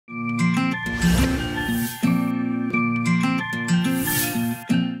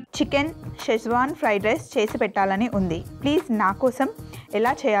Chicken schezwan fried rice చేసి పెట్టాలని ఉంది. ప్లీజ్ నా కోసం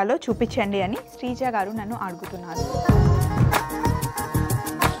ఎలా చేయాలో చూపించండి అని శ్రీజ గారు నన్ను అడుగుతున్నారు.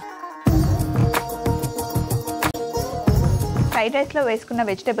 ఫ్రైడ్ రైస్లో వేసుకున్న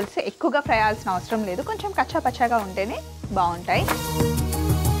వెజిటేబుల్స్ ఎక్కువగా ఫ్రై అవ్వాల్సిన అవసరం లేదు, కొంచెం కచ్చా పచ్చాగా ఉంటేనే బాగుంటాయి.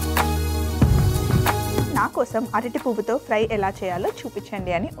 నా కోసం అరటి పువ్వుతో ఫ్రై ఎలా చేయాలో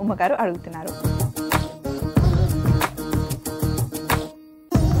చూపించండి అని ఉమ్మగారు అడుగుతున్నారు.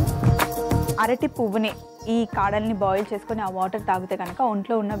 అరటి పువ్వుని ఈ కాడల్ని బాయిల్ చేసుకొని ఆ వాటర్ తాగితే కనుక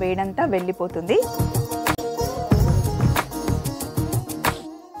ఒంట్లో ఉన్న వేడంతా వెళ్ళిపోతుంది.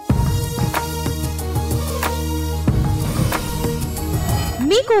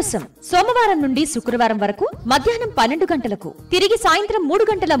 మీకోసం సోమవారం నుండి శుక్రవారం వరకు మధ్యాహ్నం 12 గంటలకు, తిరిగి సాయంత్రం 3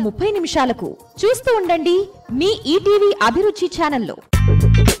 గంటల 30 నిమిషాలకు చూస్తూ ఉండండి మీ ఈటీవీ అభిరుచి ఛానల్లో.